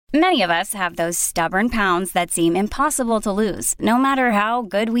Many of us have those stubborn pounds that seem impossible to lose, no matter how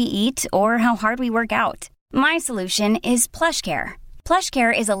good we eat or how hard we work out. My solution is PlushCare.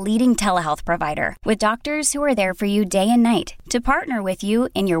 PlushCare is a leading telehealth provider with doctors who are there for you day and night to partner with you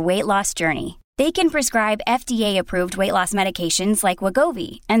in your weight loss journey. They can prescribe FDA-approved weight loss medications like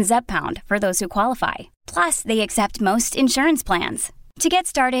Wegovy and Zepbound for those who qualify. Plus, they accept most insurance plans. To get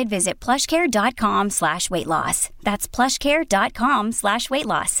started, visit plushcare.com/weightloss. That's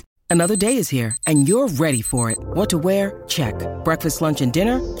plushcare.com/weightloss. Another day is here, and you're ready for it. What to wear? Check. Breakfast, lunch, and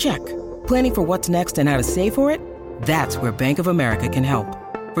dinner? Check. Planning for what's next and how to save for it? That's where Bank of America can help.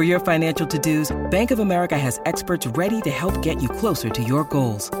 For your financial to-dos, Bank of America has experts ready to help get you closer to your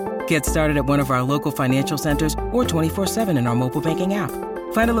goals. Get started at one of our local financial centers or 24/7 in our mobile banking app.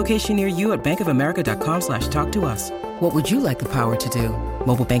 Find a location near you at bankofamerica.com/talktous. What would you like the power to do?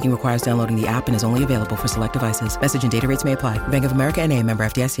 Mobile banking requires downloading the app and is only available for select devices. Message and data rates may apply. Bank of America N.A., member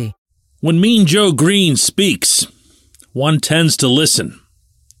FDIC. When Mean Joe Green speaks, one tends to listen.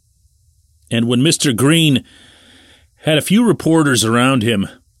 And when Mr. Green had a few reporters around him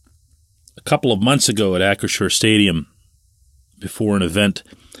a couple of months ago at Acrisure Stadium before an event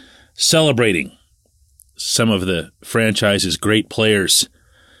celebrating some of the franchise's great players,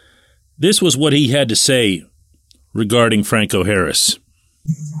 this was what he had to say regarding Franco Harris.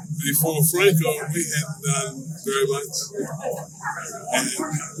 Before Franco, we hadn't done very much. And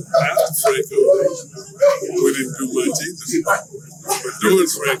after Franco, we didn't do much either. But during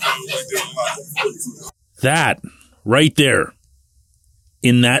Franco, we did a lot. That, right there,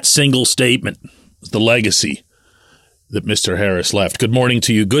 in that single statement, is the legacy that Mr. Harris left. Good morning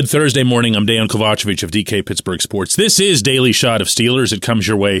to you. Good Thursday morning. I'm Dejan Kovacevic of DK Pittsburgh Sports. This is Daily Shot of Steelers. It comes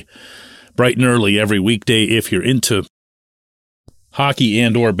your way bright and early every weekday if you're into hockey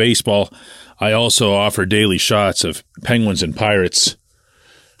and or baseball. I also offer daily shots of Penguins and Pirates,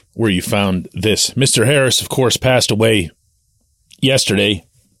 where you found this. Mr. Harris, of course, passed away yesterday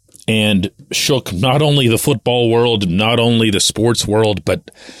and shook not only the football world, not only the sports world,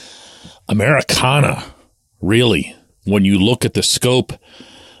 but Americana, really. When you look at the scope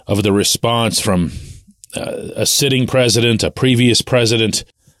of the response from a sitting president, a previous president,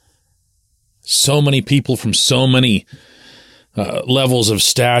 so many people from so many levels of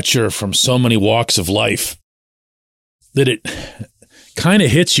stature, from so many walks of life, that it kind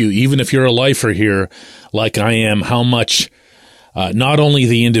of hits you, even if you're a lifer here like I am, how much not only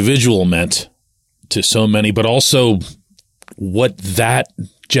the individual meant to so many, but also what that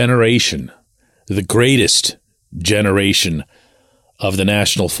generation, the greatest generation of the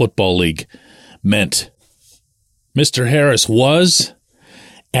National Football League, meant. Mr. Harris was,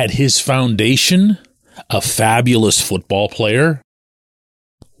 at his foundation, a fabulous football player,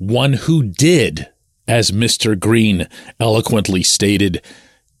 one who did, as Mr. Green eloquently stated,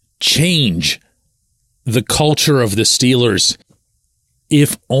 change the culture of the Steelers,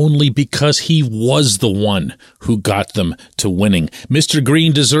 if only because he was the one who got them to winning. Mr.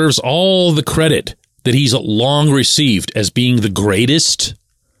 Green deserves all the credit that he's long received as being the greatest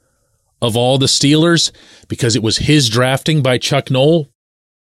of all the Steelers, because it was his drafting by Chuck Noll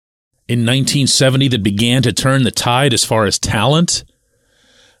in 1970 that began to turn the tide as far as talent.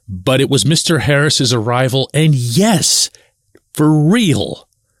 But it was Mr. Harris's arrival, and yes, for real,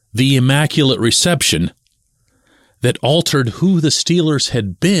 the Immaculate Reception, that altered who the Steelers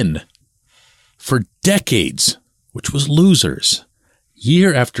had been for decades, which was losers.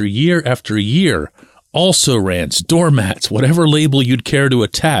 Year after year after year, also-rans, doormats, whatever label you'd care to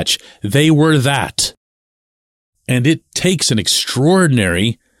attach, they were that. And it takes an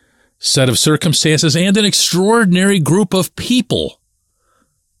extraordinary set of circumstances and an extraordinary group of people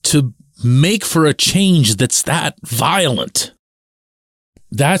to make for a change that's that violent.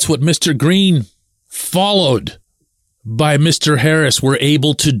 That's what Mr. Green, followed by Mr. Harris, were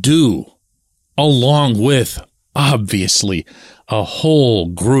able to do, along with, obviously, a whole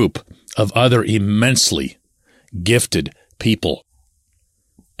group of other immensely gifted people.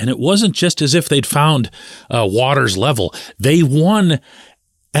 And it wasn't just as if they'd found water's level. They won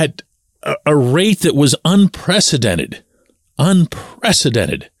at a rate that was unprecedented in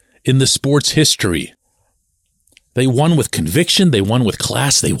the sports history. They won with conviction. They won with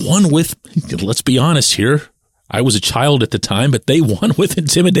class. They won with, let's be honest here, I was a child at the time, but they won with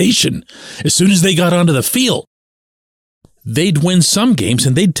intimidation. As soon as they got onto the field, they'd win some games,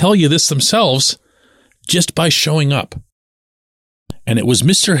 and they'd tell you this themselves just by showing up. And it was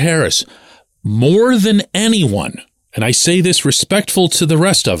Mr. Harris, more than anyone, and I say this respectful to the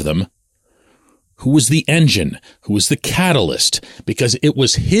rest of them, who was the engine, who was the catalyst, because it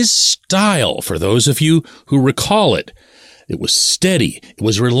was his style, for those of you who recall it, It was steady. It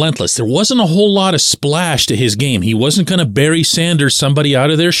was relentless. There wasn't a whole lot of splash to his game. He wasn't going to Barry Sanders somebody out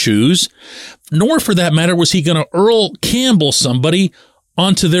of their shoes, nor for that matter was he going to Earl Campbell somebody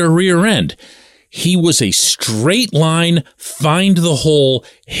onto their rear end. He was a straight line, find the hole,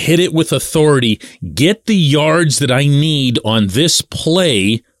 hit it with authority, get the yards that I need on this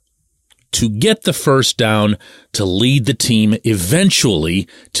play to get the first down, to lead the team eventually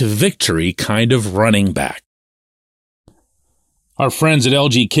to victory kind of running back. Our friends at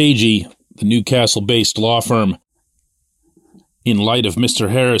LGKG, the Newcastle-based law firm, in light of Mr.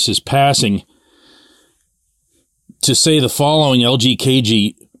 Harris's passing, to say the following: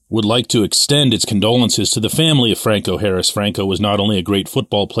 LGKG would like to extend its condolences to the family of Franco Harris. Franco was not only a great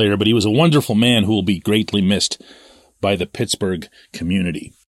football player, but he was a wonderful man who will be greatly missed by the Pittsburgh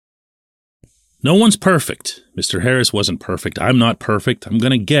community. No one's perfect. Mr. Harris wasn't perfect. I'm not perfect. I'm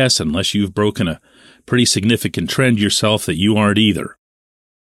going to guess, unless you've broken a pretty significant trend yourself, that you aren't either.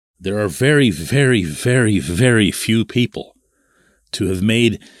 There are very, very, very, very few people to have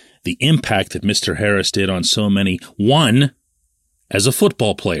made the impact that Mr. Harris did on so many. One, as a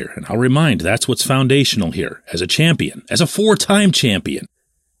football player, and I'll remind, that's what's foundational here, as a champion, as a 4-time champion,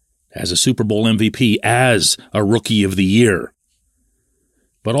 as a Super Bowl MVP, as a Rookie of the Year,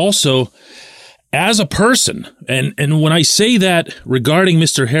 but also as a person. And when I say that regarding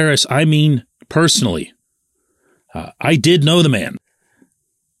Mr. Harris, I mean personally. I did know the man.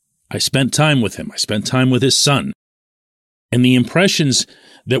 I spent time with him. I spent time with his son. And the impressions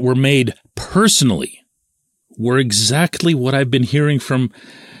that were made personally were exactly what I've been hearing from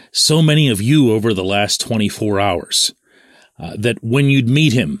so many of you over the last 24 hours. That when you'd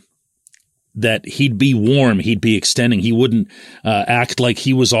meet him, that he'd be warm, he'd be extending, he wouldn't act like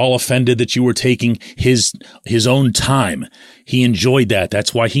he was all offended that you were taking his own time. He enjoyed that.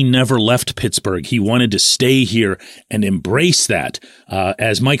 That's why he never left Pittsburgh. He wanted to stay here and embrace that.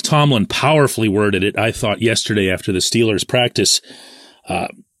 As Mike Tomlin powerfully worded it, I thought yesterday after the Steelers practice,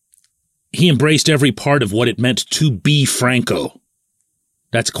 he embraced every part of what it meant to be Franco.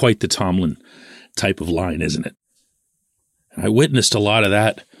 That's quite the Tomlin type of line, isn't it? I witnessed a lot of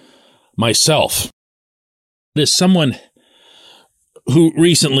that myself. There's someone who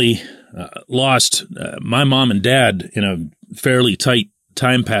recently lost my mom and dad in a fairly tight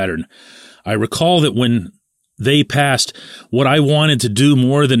time pattern. I recall that when they passed, what I wanted to do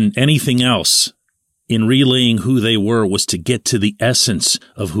more than anything else in relaying who they were was to get to the essence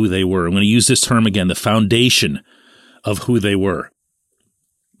of who they were. I'm going to use this term again, the foundation of who they were.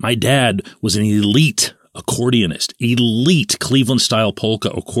 My dad was an elite accordionist, elite Cleveland-style polka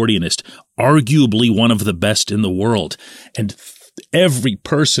accordionist, arguably one of the best in the world. And every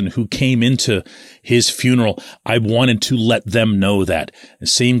person who came into his funeral, I wanted to let them know that. The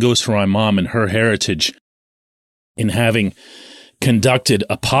same goes for my mom and her heritage in having conducted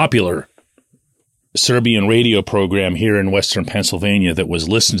a popular Serbian radio program here in Western Pennsylvania that was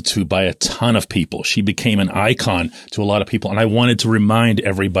listened to by a ton of people. She became an icon to a lot of people, and I wanted to remind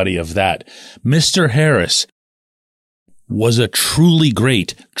everybody of that. Mr. Harris was a truly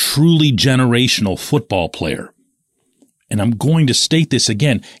great, truly generational football player. And I'm going to state this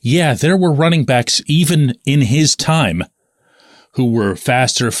again. Yeah, there were running backs even in his time who were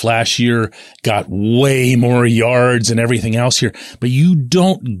faster, flashier, got way more yards and everything else here, but you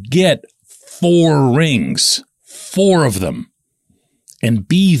don't get 4 rings, 4 of them, and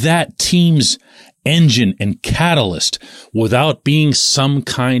be that team's engine and catalyst without being some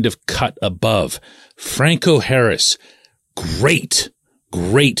kind of cut above. Franco Harris, great,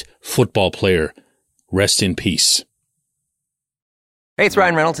 great football player. Rest in peace. Hey, it's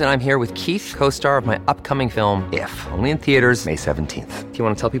Ryan Reynolds, and I'm here with Keith, co-star of my upcoming film, If, only in theaters May 17th. Do you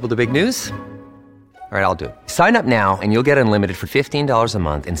want to tell people the big news? All right, I'll do it. Sign up now and you'll get unlimited for $15 a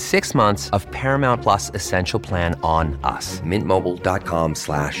month and 6 months of Paramount Plus Essential Plan on us.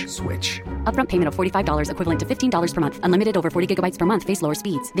 MintMobile.com/switch. Upfront payment of $45 equivalent to $15 per month. Unlimited over 40 gigabytes per month. Face lower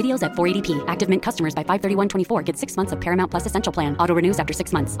speeds. Videos at 480p. Active Mint customers by 531.24 get 6 months of Paramount Plus Essential Plan. Auto renews after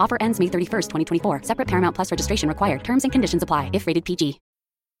 6 months. Offer ends May 31st, 2024. Separate Paramount Plus registration required. Terms and conditions apply if rated PG.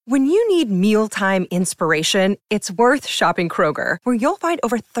 When you need mealtime inspiration, it's worth shopping Kroger, where you'll find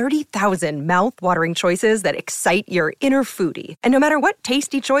over 30,000 mouth-watering choices that excite your inner foodie. And no matter what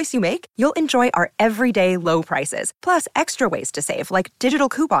tasty choice you make, you'll enjoy our everyday low prices, plus extra ways to save, like digital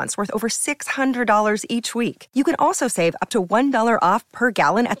coupons worth over $600 each week. You can also save up to $1 off per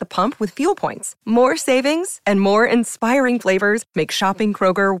gallon at the pump with fuel points. More savings and more inspiring flavors make shopping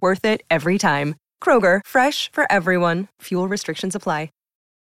Kroger worth it every time. Kroger, fresh for everyone. Fuel restrictions apply.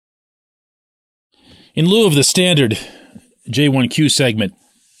 In lieu of the standard J1Q segment,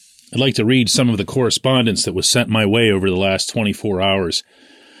 I'd like to read some of the correspondence that was sent my way over the last 24 hours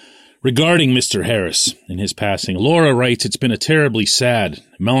regarding Mr. Harris and his passing. Laura writes, "It's been a terribly sad,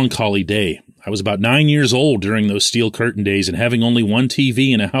 melancholy day. I was about 9 years old during those steel curtain days and having only one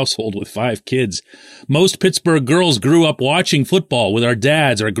TV in a household with 5 kids. Most Pittsburgh girls grew up watching football with our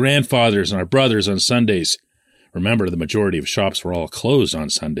dads, our grandfathers, and our brothers on Sundays. Remember, the majority of shops were all closed on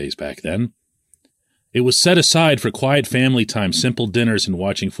Sundays back then. It was set aside for quiet family time, simple dinners, and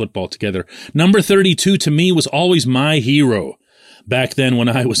watching football together. Number 32 to me was always my hero. Back then, when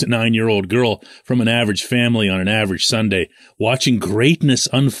I was a 9-year-old girl from an average family on an average Sunday, watching greatness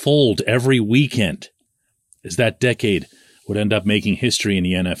unfold every weekend, as that decade would end up making history in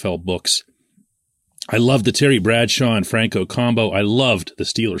the NFL books. I loved the Terry Bradshaw and Franco combo. I loved the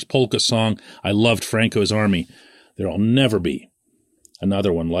Steelers polka song. I loved Franco's Army. There'll never be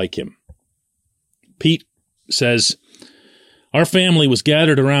another one like him." Pete says, "Our family was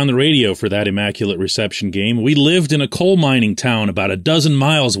gathered around the radio for that Immaculate Reception game. We lived in a coal mining town about a dozen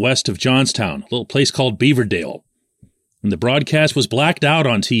miles west of Johnstown, a little place called Beaverdale. And the broadcast was blacked out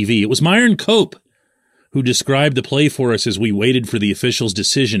on TV. It was Myron Cope who described the play for us as we waited for the official's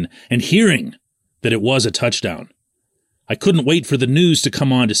decision and hearing that it was a touchdown. I couldn't wait for the news to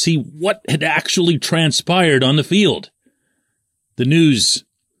come on to see what had actually transpired on the field. The news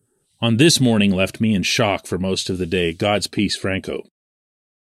on this morning left me in shock for most of the day. God's peace, Franco."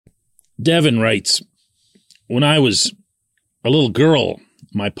 Devin writes, "When I was a little girl,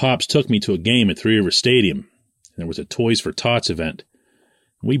 my pops took me to a game at Three River Stadium. There was a Toys for Tots event.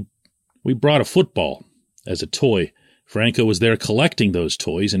 We brought a football as a toy. Franco was there collecting those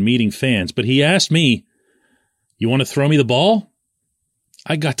toys and meeting fans, but he asked me, 'You want to throw me the ball?'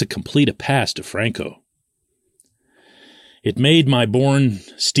 I got to complete a pass to Franco. It made my born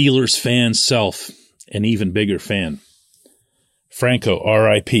Steelers fan self an even bigger fan. Franco,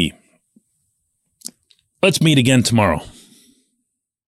 R.I.P. Let's meet again tomorrow.